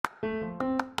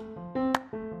Hi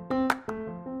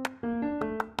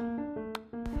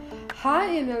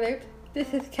in the loop,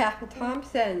 this is Kathy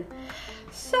Thompson.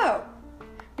 So,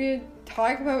 we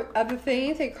talk about other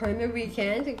things including the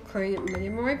weekend, including money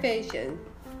motivation.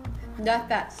 Not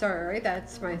that, sorry,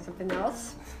 that's something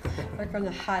else. We're going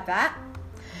to hide that.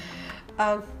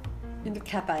 You can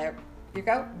cut that out. You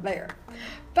go later.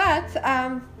 But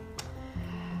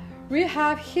we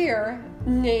have here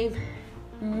named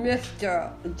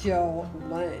Mr. Joel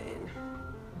Lane.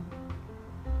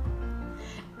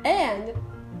 And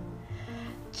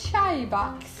Chatty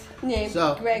Box named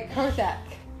Greg Kozak.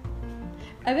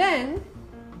 And then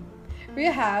we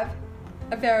have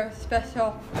a very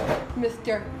special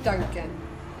Mr. Duncan.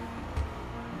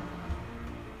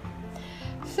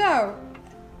 So,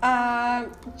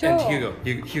 Joel. And Hugo.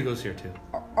 Hugo's here too.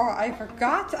 Oh, I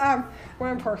forgot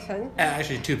one person.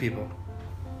 Actually, two people.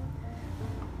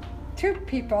 Two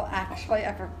people, actually.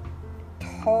 I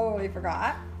totally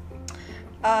forgot.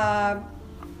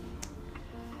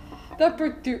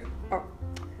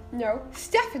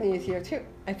 Stephanie is here too.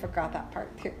 I forgot that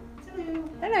part too.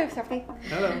 Hello, Stephanie.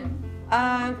 Hello.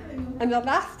 And the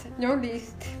last, no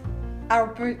least, our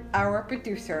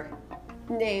producer,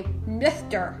 named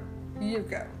Mr.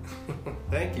 Hugo.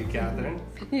 Thank you, Catherine.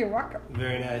 You're welcome.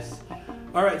 Very nice.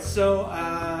 All right, so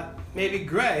maybe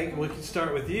Greg, we can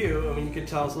start with you. I mean, you could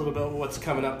tell us a little about what's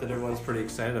coming up that everyone's pretty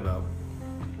excited about.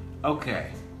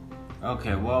 Okay.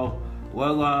 Well,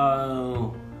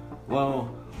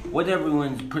 what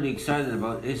everyone's pretty excited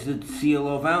about is the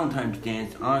CLO Valentine's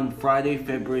Dance on Friday,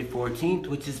 February 14th,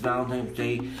 which is Valentine's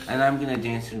Day, and I'm gonna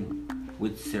dance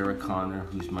with Sarah Connor,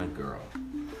 who's my girl.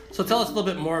 So tell us a little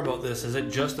bit more about this. Is it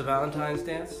just a Valentine's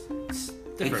dance? It's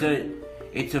different.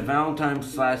 It's a Valentine's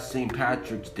 / St.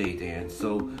 Patrick's Day dance.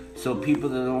 So people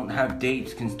that don't have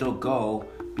dates can still go,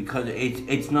 because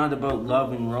it's not about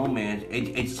love and romance.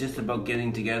 It's just about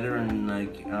getting together and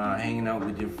hanging out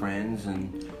with your friends,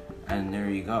 and there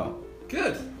you go.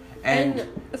 Good. And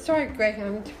sorry, Greg,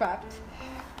 I'm interrupt.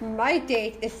 My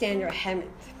date is Sandra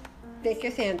Hammond. Thank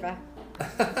you, Sandra.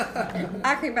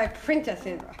 Actually, my Princess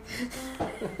Sandra.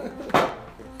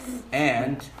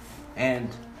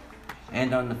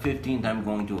 And on the 15th, I'm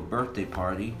going to a birthday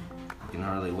party. I can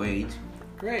hardly wait.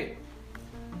 Great.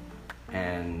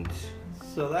 And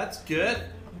so that's good.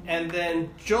 And then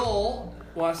Joel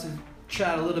wants to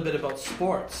chat a little bit about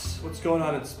sports. What's going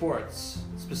on in sports,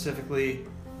 specifically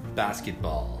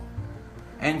basketball?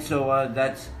 And so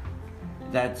that's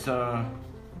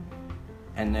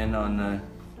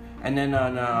and then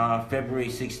on February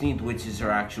 16th, which is her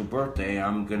actual birthday,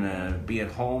 I'm gonna be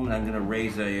at home and I'm gonna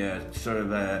raise a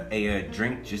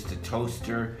drink just to toast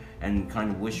her and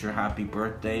kind of wish her happy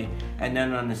birthday. And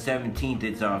then on the 17th,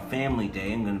 it's Family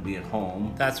Day. I'm gonna be at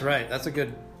home. That's right. That's a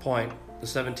good point. The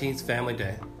 17th, Family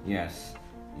Day. Yes.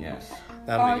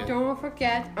 That'll be good. Don't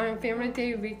forget, on Family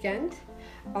Day weekend,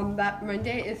 on that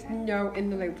Monday is no in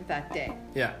the loop that day.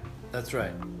 Yeah, that's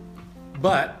right.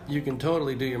 But you can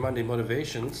totally do your Monday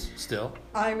motivations still.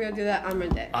 I will do that on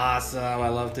Monday. Awesome. I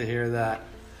love to hear that.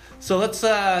 So let's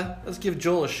give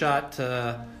Joel a shot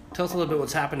to tell us a little bit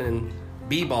what's happening in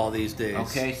b-ball these days.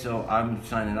 Okay, so I'm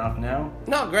signing off now.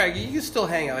 No, Greg, you can still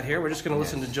hang out here. We're just going to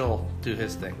listen to Joel do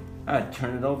his thing.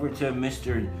 Turn it over to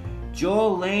Mr.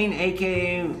 Joel Lane,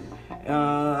 a.k.a.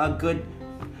 the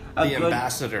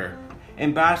ambassador.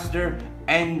 Ambassador.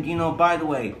 And, by the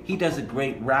way, he does a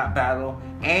great rap battle,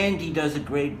 and he does a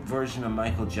great version of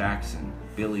Michael Jackson,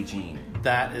 Billie Jean.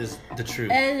 That is the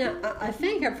truth. And I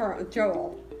think for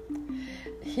Joel,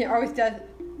 he always does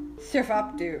surf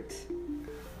up dudes.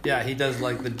 Yeah, he does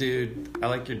like the dude. I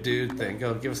like your dude thing.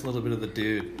 Go, give us a little bit of the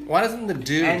dude. Why doesn't the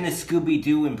dude... And the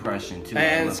Scooby-Doo impression, too.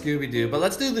 And Scooby-Doo. But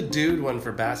let's do the dude one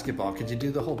for basketball. Could you do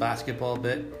the whole basketball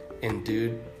bit in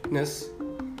dudeness?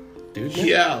 Dudeness?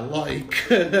 Yeah, like,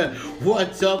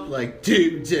 what's up, like,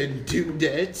 dudes and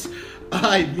dudettes?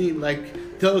 I mean,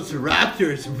 like, those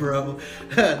Raptors, bro.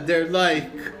 They're, like,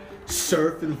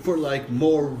 surfing for, like,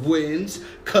 more wins.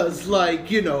 Cause, like,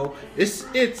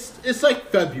 it's like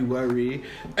February.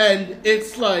 And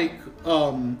it's, like,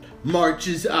 March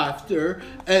is after.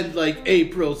 And, like,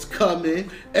 April's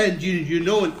coming. And, you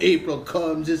know when April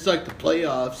comes, it's, like, the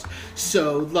playoffs.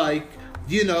 So, like,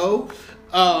 the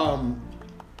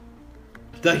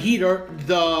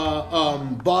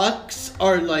Bucks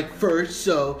are like first,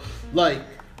 so like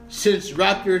since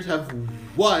Raptors have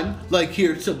won, like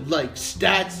here's some like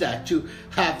stats that you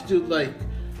have to like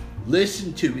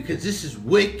listen to because this is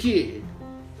wicked.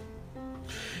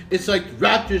 It's like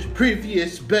Raptors'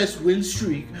 previous best win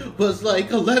streak was like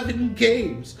 11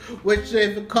 games, which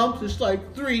they've accomplished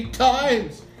like 3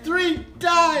 times 3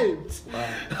 times. Wow.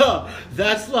 Oh,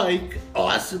 that's like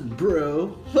awesome,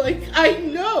 bro. Like I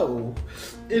know.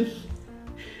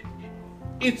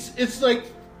 It's like,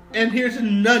 and here's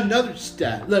another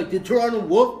stat. Like the Toronto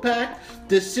Wolfpack,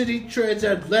 the City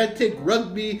Transatlantic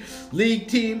Rugby League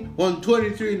team won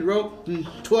 23 in a row in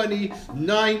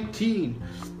 2019.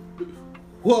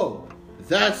 Whoa,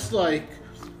 that's like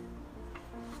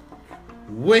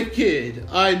wicked.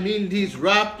 I mean, these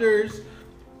Raptors,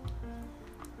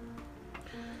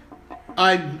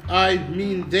 I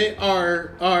mean, they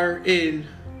are insane.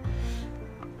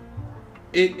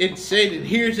 And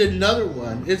here's another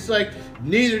one. It's like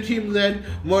neither team led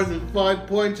more than 5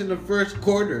 points in the first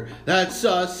quarter. That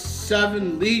saw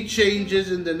 7 lead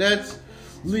changes in the Nets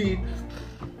lead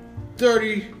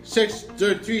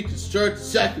 36-33 to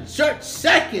start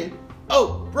second.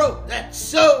 Oh, bro, that's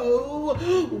so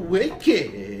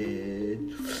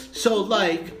wicked. So,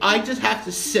 like, I just have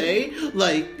to say,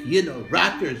 like, you know,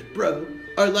 Raptors, bro,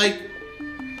 are like,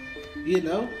 you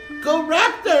know, go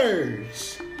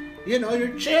Raptors! You know,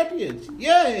 you're champions.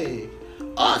 Yay!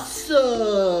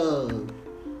 Awesome!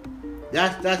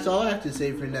 That's all I have to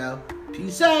say for now.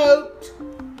 Peace out!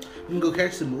 I'm gonna go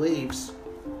catch some waves.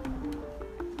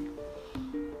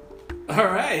 All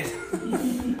right.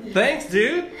 Thanks,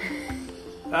 dude.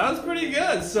 That was pretty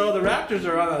good. So the Raptors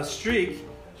are on a streak.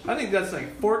 I think that's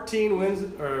like 14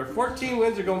 wins, or 14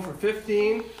 wins are going for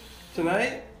 15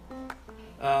 tonight.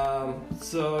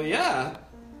 So yeah,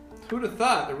 who'd have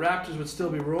thought the Raptors would still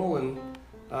be rolling,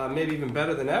 maybe even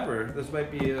better than ever. This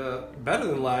might be better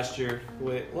than last year, the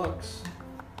way it looks.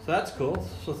 So that's cool.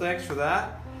 So thanks for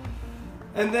that.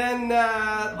 And then,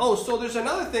 so there's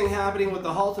another thing happening with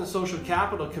the Halton Social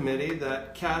Capital Committee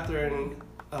that Catherine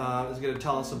is going to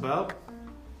tell us about.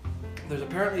 There's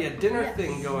apparently a dinner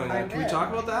thing going on. Can we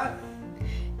talk about that?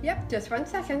 Yep, just 1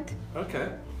 second.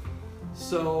 Okay.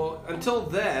 So until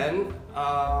then,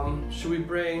 should we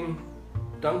bring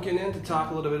Duncan in to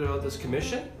talk a little bit about this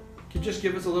commission? Can you just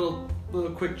give us a little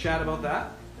quick chat about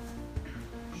that?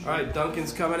 All right,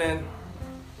 Duncan's coming in.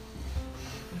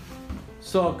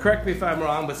 So correct me if I'm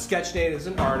wrong, but Sketchnade is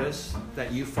an artist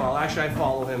that you follow. Actually, I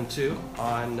follow him too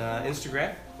on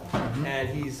Instagram, and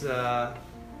he's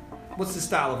what's the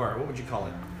style of art? What would you call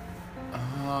it?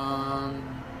 I'm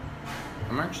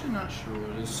actually not sure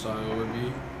what his style would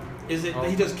be. Is it?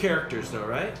 He does characters though,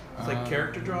 right? It's like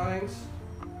character drawings.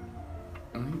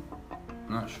 I'm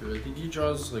not sure. I think he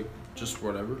draws like just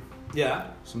whatever. Yeah.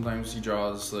 Sometimes he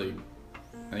draws like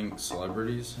I think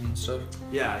celebrities and stuff.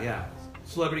 Yeah.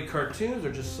 Celebrity cartoons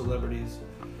or just celebrities,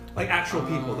 like actual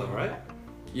people though, right?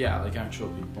 Yeah, like actual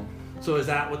people. So is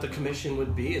that what the commission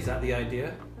would be? Is that the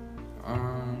idea?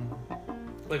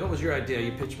 Like, what was your idea?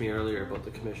 You pitched me earlier about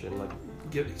the commission. Like,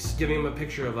 giving him a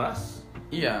picture of us.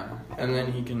 Yeah, and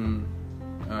then he can,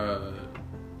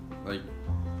 like,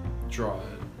 draw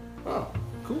it. Oh,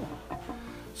 cool.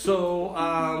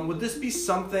 So, would this be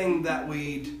something that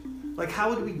we'd, like, how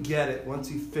would we get it once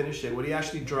he finished it? Would he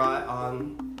actually draw it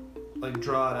on, like,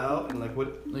 draw it out and like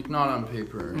what? Like not on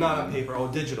paper. Not on paper. Oh,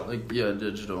 digital. Like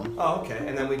digital. Oh, okay.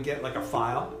 And then we'd get like a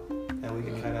file, and we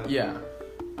could kind of. Yeah.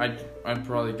 I'd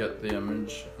probably get the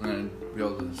image and then I'd be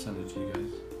able to send it to you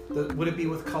guys. Would it be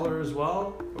with color as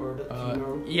well, or do you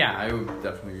know? Yeah, I would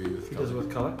definitely agree with He color. does it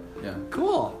with color. Yeah.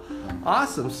 Cool.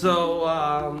 Awesome.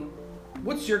 So,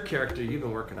 what's your character you've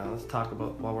been working on? Let's talk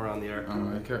about while we're on the air.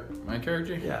 My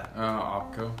character? Yeah.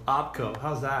 Opco. Opco.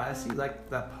 How's that? I see like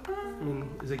that. I mean,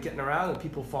 is it getting around and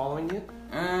people following you?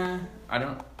 I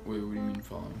don't. Wait, what do you mean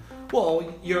following?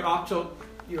 Well, your Opco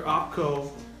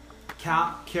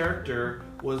character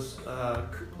was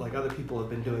like other people have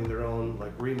been doing their own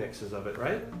like remixes of it,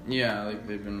 right? Yeah, like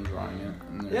they've been drawing it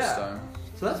in their style.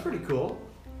 So that's pretty cool.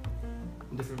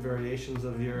 Different variations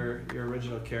of your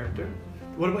original character.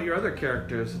 What about your other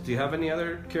characters? Do you have any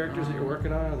other characters that you're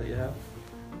working on or that you have?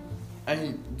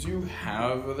 I do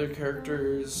have other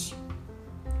characters.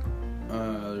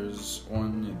 There's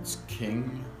one, it's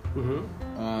King. Mm-hmm.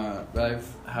 But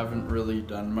I haven't really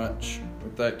done much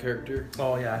with that character.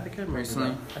 Oh yeah, I think I remember Recently?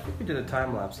 that. I think we did a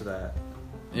time lapse of that.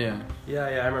 Yeah. Yeah,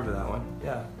 I remember that one.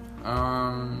 Yeah.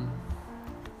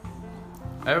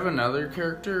 I have another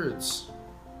character. It's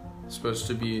supposed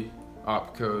to be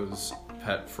Opco's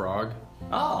pet frog.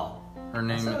 Oh. Her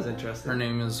name That sounds interesting. Her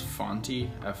name is Fonty,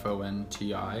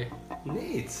 Fonti.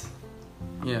 Neat.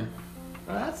 Yeah.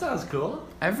 Oh, that sounds cool.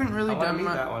 I haven't really I wanna done meet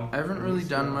much. that one. I haven't really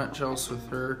done much else with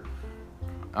her.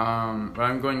 But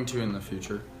I'm going to in the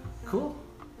future. Cool.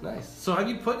 Nice. So have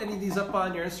you put any of these up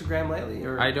on your Instagram lately,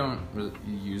 or I don't really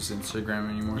use Instagram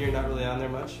anymore. you're not really on there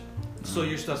much? So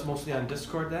your stuff's mostly on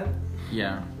Discord then?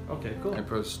 Yeah, Okay, cool. I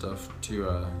post stuff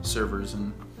to servers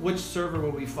and Which server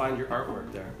will we find your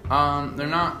artwork there? they're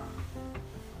not.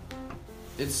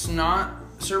 It's not.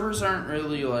 Servers aren't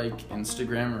really like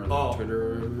Instagram or like Oh.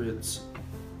 Twitter. Or whatever. It's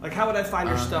Like, how would I find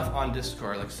your stuff on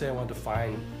Discord? Like, say I wanted to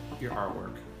find your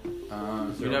artwork.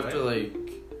 Is there you'd a have to like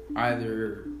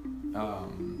either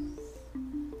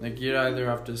you'd either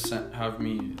have to have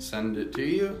me send it to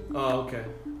you Oh, okay.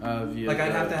 via Like, I'd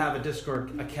the- have to have a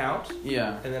Discord account,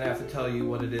 Yeah, and then I have to tell you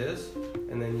what it is,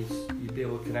 and then you'd be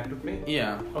able to connect with me?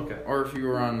 yeah. Okay. Or if you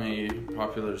were on a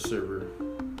popular server.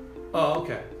 Oh,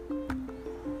 okay.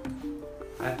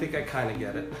 I think I kind of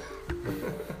get it.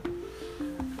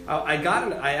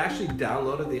 I actually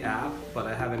downloaded the app, but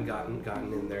I haven't gotten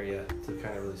in there yet to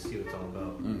kind of really see what it's all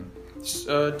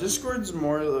about. Discord's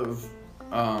more of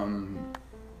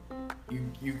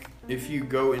you if you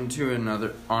go into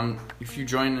if you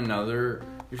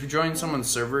join someone's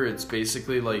server, it's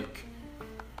basically like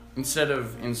instead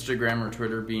of Instagram or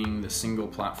Twitter being the single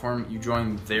platform, you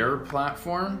join their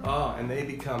platform. Oh, and they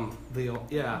become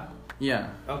yeah. Yeah.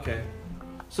 Okay.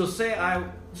 So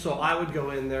I would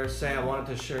go in there, say I wanted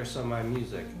to share some of my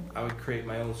music. I would create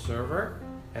my own server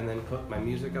and then put my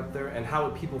music up there. And how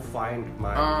would people find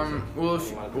my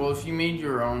music? Well, if you made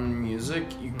your own music,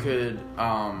 you could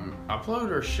upload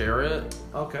or share it.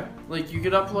 Okay. Like you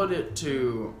could upload it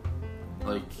to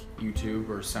like YouTube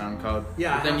or SoundCloud.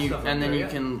 Yeah, But then I have you stuff up and then there, you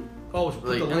yeah. can Oh, put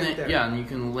like the and link then, there. yeah, and you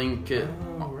can link it.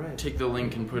 Oh, right. Take the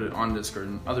link and put it on Discord,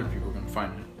 and other people can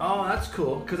find it. Oh, that's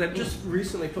cool. Because I've just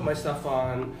recently put my stuff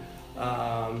on.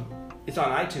 It's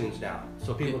on iTunes now,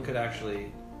 so people could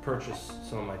actually purchase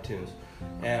some of my tunes.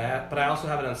 But I also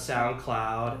have it on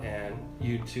SoundCloud and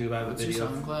YouTube. I have What's a video.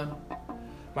 your SoundCloud?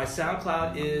 My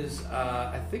SoundCloud is,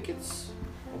 I think it's.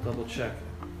 I'll double check.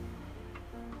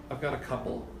 I've got a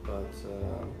couple, but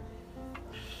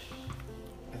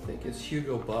I think it's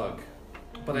Hugo Bug.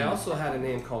 But I also had a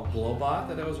name called Globot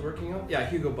that I was working on. Yeah,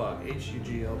 Hugo Bug,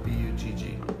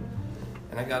 HUGLBUGG.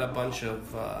 And I got a bunch of,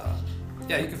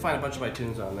 you can find a bunch of my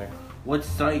tunes on there. What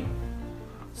site?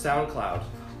 SoundCloud.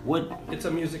 It's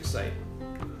a music site.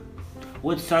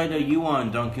 What site are you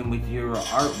on, Duncan, with your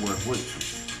artwork?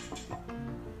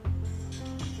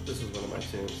 This is one of my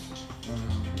tunes.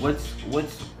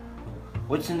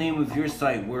 What's the name of your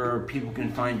site where people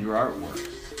can find your artwork?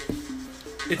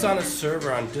 It's on a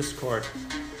server on Discord.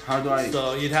 How do I?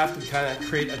 So you'd have to kind of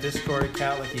create a Discord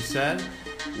account, like you said.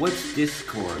 What's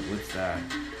Discord? What's that?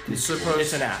 It's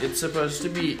an app. It was supposed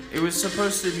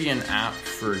to be an app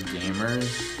for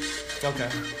gamers, Okay.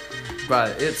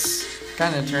 but it's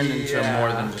kind of turned into Yeah.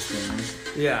 more than just gamers.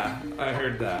 Yeah, I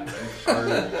heard that.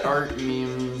 Art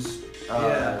memes,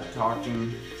 Yeah.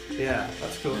 talking, Yeah,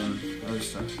 that's cool. and other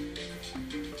stuff.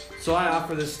 So I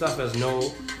offer this stuff as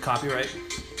no copyright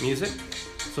music,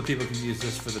 so people can use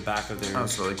this for the back of their. Oh,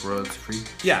 so like royalty free.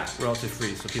 Yeah, royalty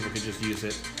free, so people can just use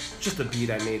it. Just a beat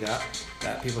I made up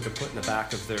that people can put in the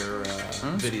back of their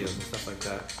videos and stuff like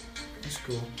that. That's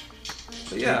cool.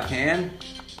 But yeah,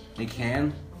 They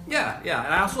can. yeah.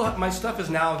 And I also my stuff is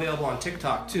now available on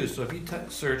TikTok too. So if you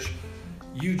search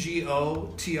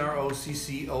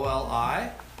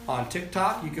UGOTROCCOLI on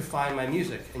TikTok, you can find my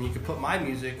music, and you can put my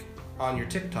music on your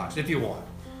TikToks if you want.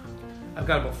 I've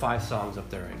got about 5 songs up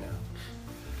there right now.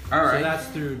 All So right. that's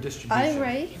through distribution. All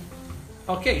right.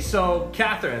 Okay, so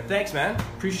Catherine, thanks, man.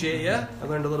 Appreciate you. I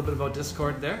learned a little bit about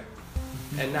Discord there.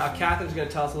 And now Catherine's going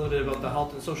to tell us a little bit about the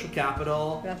Halton Social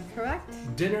Capital That's correct.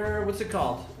 dinner. What's it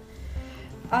called?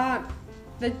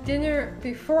 The dinner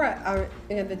before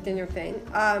the dinner thing.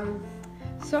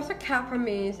 Social capital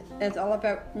means it's all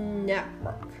about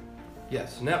network.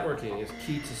 Yes, networking is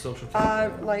key to social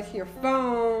capital. Like your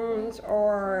phones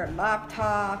or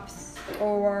laptops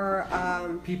or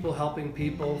People helping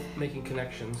people, making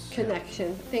connections.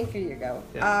 connection. Thank you. You go.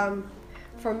 Yeah.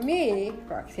 For me,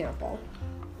 for example,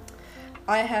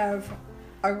 I have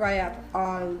a write-up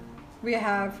on. We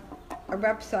have a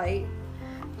website,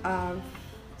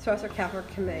 Social Capital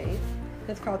Committee.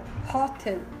 It's called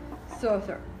Halton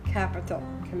Social Capital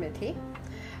Committee,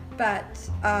 but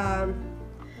I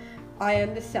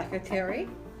am the secretary.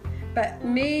 But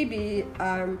maybe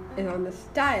on the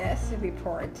status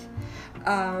report,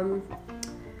 I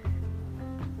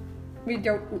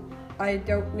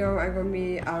don't know. I'm going to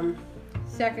be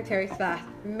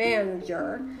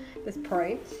secretary/manager at this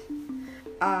point.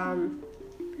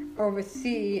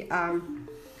 Oversee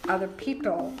other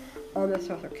people on the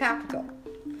social capital.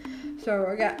 So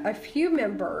I got a few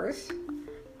members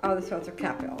of the social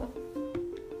capital.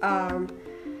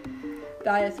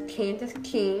 That is Candace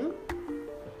King,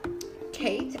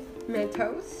 Kate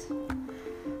Mentos,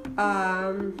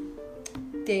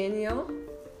 Daniel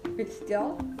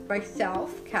Still,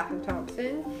 myself, Catherine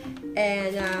Thompson,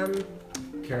 and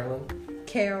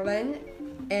Carolyn,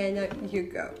 and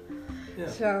Hugo. Yeah.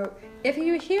 So if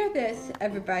you hear this,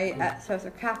 everybody at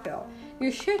Social Capital,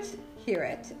 you should hear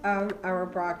it on our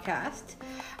broadcast.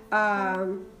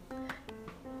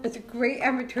 It's a great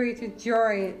opportunity to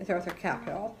join Social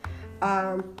Capital.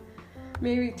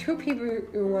 Maybe 2 people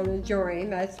who want to join.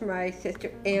 That's my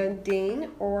sister Ann Dean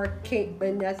or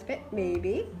Caitlin Nesbitt,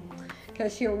 maybe,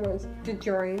 because she wants to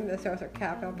join the Social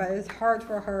Capital, but it's hard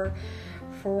for her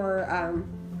for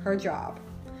her job.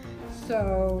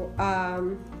 So,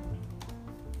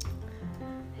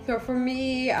 so for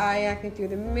me, I can do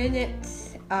the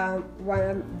minutes. One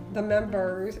of the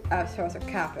members of Social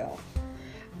Capital,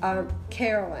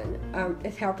 Carolyn,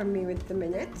 is helping me with the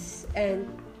minutes, and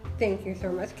thank you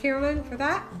so much, Carolyn, for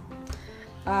that.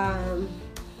 I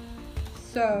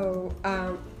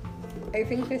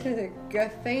think this is a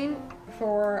good thing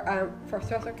for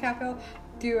Social Capital.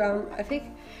 I think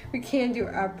we can do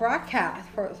a broadcast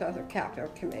for the Social Capital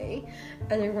Committee,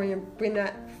 and I'm going to bring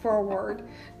that forward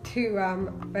to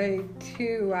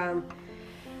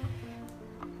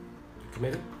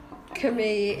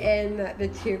committee and the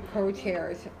 2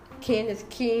 co-chairs, Candace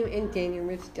Keem and Daniel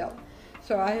Ridgedale.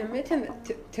 So I admitted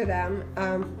to them,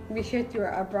 we should do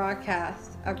a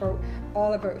broadcast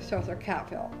all about Social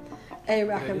Capital and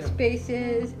welcome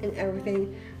spaces and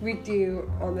everything we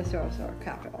do on the Social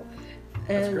Capital.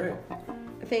 And That's great.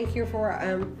 Thank you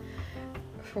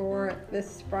for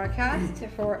this broadcast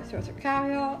for Social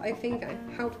Capital. I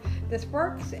hope this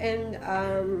works. And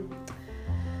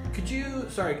Could you,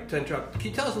 sorry to interrupt, can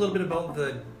you tell us a little bit about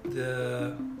the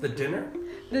dinner?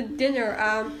 The dinner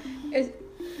is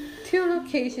 2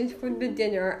 locations for the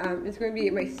dinner. It's going to be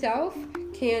myself,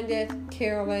 Candace,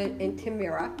 Carolyn, and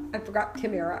Tamara. I forgot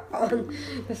Tamara on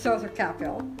the Social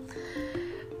Capital.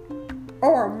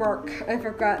 Or Mark. I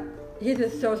forgot. He's a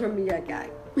social media guy.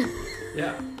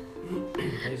 Yeah.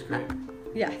 He's great.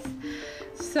 Yes.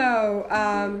 So,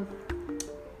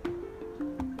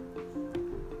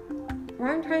 what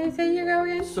I'm trying to say, Hugo,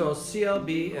 again? So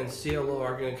CLB and CLO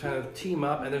are going to kind of team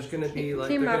up, and there's going to be like,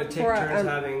 they're Team going to up take for, turns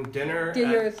having dinners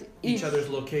at each other's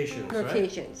locations,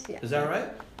 right? Yeah. Is that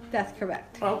right? That's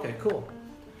correct. Oh, okay, cool.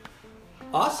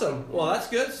 Awesome. Well, that's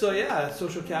good. So yeah,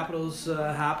 Social Capital's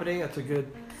happening. That's a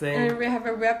good thing. And we have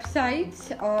a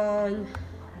website on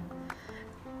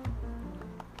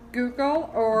Google,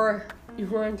 or you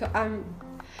want to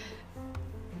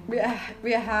we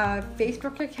have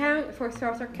Facebook account for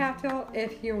Social Capital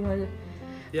if you want.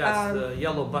 Yeah, it's the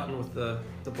yellow button with the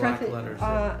black letters.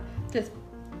 There. Just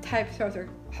type Social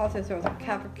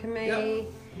Capital Committee,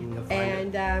 Yep. You'll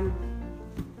find and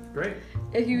great.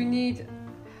 if you need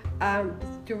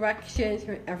directions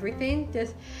for everything,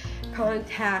 just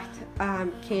contact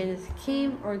Candace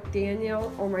Keem or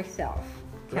Daniel or myself,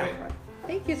 Great. Catherine.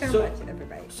 Thank you so much,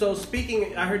 everybody. So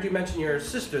speaking, I heard you mention your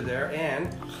sister there, Anne.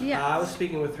 Yes. I was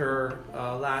speaking with her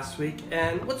last week.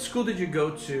 And what school did you go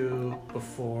to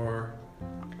before?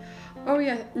 Oh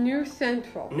yeah, New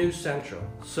Central. New Central.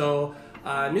 So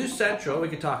New Central, we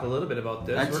could talk a little bit about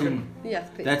this. Yes,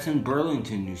 please. That's in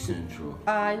Burlington, New Central.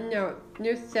 No,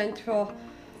 New Central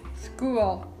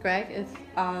School, Greg, is,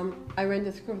 I went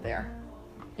to school there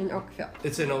in Oakville.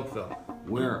 It's in Oakville.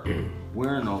 Where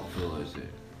in Oakville is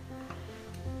it?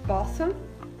 Balsam?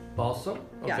 Balsam?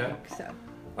 Okay. Yeah, I think so.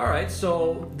 All right,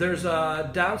 so there's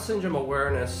a Down Syndrome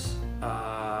Awareness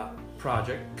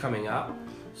project coming up.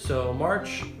 So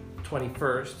March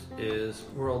 21st is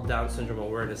World Down Syndrome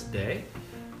Awareness Day,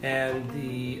 and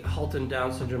the Halton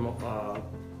Down Syndrome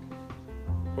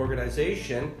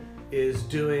organization is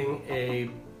doing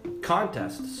a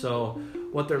contest. So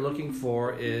what they're looking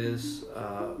for is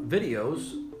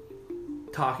videos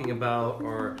talking about,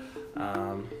 or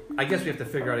I guess we have to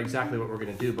figure out exactly what we're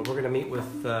going to do, but we're going to meet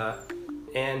with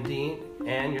Ann Dean,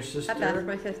 Ann, your sister, That's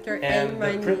my sister and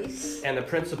my niece. and the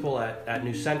principal at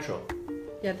New Central.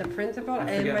 Yeah, the principal I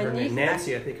and forget my her niece. name.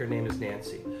 Nancy, I think her name is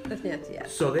Nancy. That's Nancy,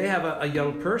 yes. So they have a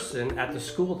young person at the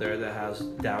school there that has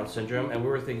Down syndrome, and we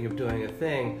were thinking of doing a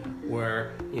thing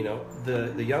where, you know,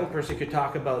 the young person could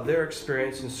talk about their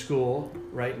experience in school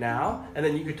right now, and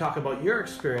then you could talk about your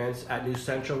experience at New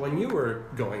Central when you were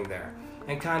going there,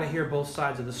 and kind of hear both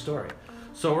sides of the story.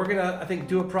 So we're gonna, I think,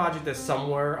 do a project that's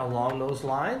somewhere along those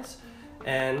lines,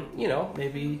 and, you know,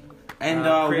 maybe And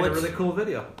create a really cool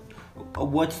video.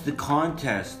 What's the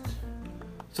contest?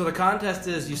 So the contest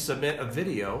is you submit a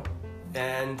video,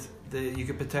 and you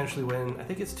could potentially win. I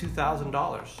think it's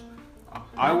 $2,000.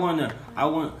 I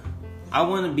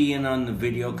wanna be in on the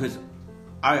video because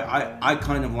I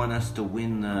kind of want us to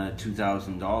win the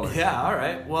 $2,000. Yeah, all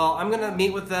right. Well, I'm going to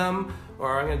meet with them,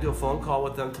 or I'm going to do a phone call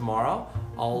with them tomorrow.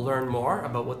 I'll learn more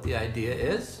about what the idea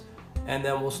is, and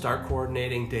then we'll start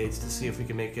coordinating dates to see if we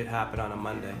can make it happen on a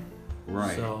Monday.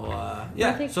 Right. So, I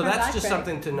yeah, think so for that's that just day-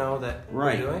 something to know that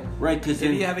Right. we're doing. Right, because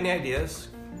If you have any ideas,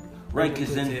 bring them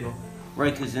to the table.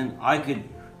 then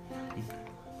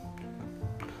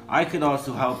I could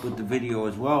also help with the video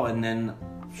as well, and then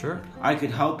Sure. I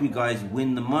could help you guys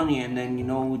win the money, and then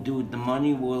we'll do with the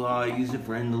money. We'll use it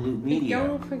for In the Loop Media.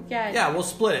 Don't forget. Yeah, we'll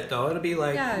split it though. It'll be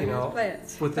like, Yeah, you we'll know, split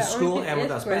it. with the The school only thing and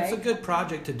with is, us. But it's a Greg- good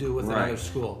project to do with Right. another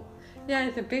school. Yeah,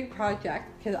 it's a big project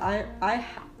because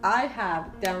I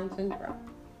have Down syndrome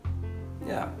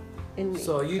Yeah. in me.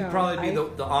 So you'd probably be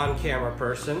the on-camera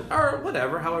person, or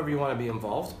whatever, however you want to be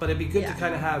involved. But it'd be good to Yeah.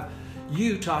 kind of have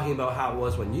you talking about how it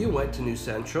was when you went to New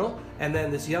Central, and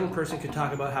then this young person could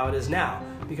talk about how it is now,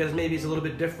 because maybe it's a little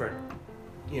bit different,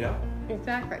 you know.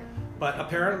 Exactly. But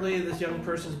apparently, this young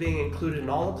person's being included in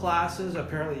all the classes.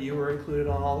 Apparently, you were included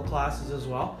in all the classes as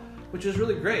well, which is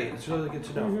really great. It's really good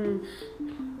to know.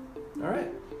 Mm-hmm. All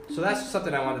right. So that's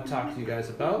something I wanted to talk to you guys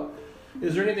about.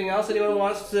 Is there anything else anyone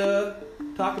wants to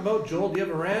talk about? Joel, do you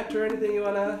have a rant or anything you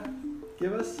want to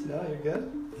give us? No, you're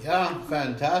good? Yeah,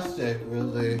 fantastic,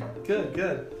 really. Good,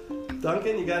 good.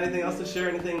 Duncan, you got anything else to share?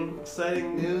 Anything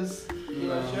exciting news you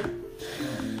want to share?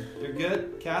 You're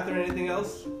good? Catherine, anything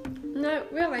else? No,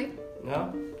 really.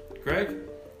 No? Greg?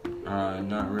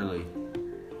 Not really.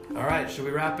 All right, should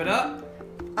we wrap it up?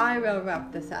 I will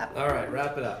wrap this up. All right,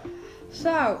 wrap it up.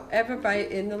 So,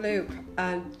 everybody in the loop,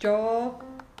 Joel,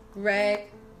 Greg,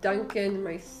 Duncan,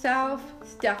 myself,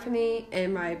 Stephanie,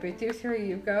 and my producer,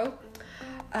 Hugo.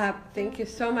 Thank you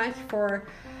so much for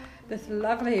this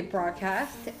lovely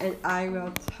broadcast, and I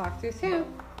will talk to you soon.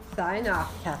 Sign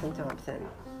off, Catherine Thompson.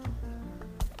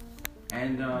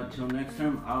 And till next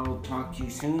time, I'll talk to you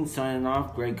soon. Signing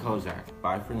off, Greg Kozak.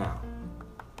 Bye for now.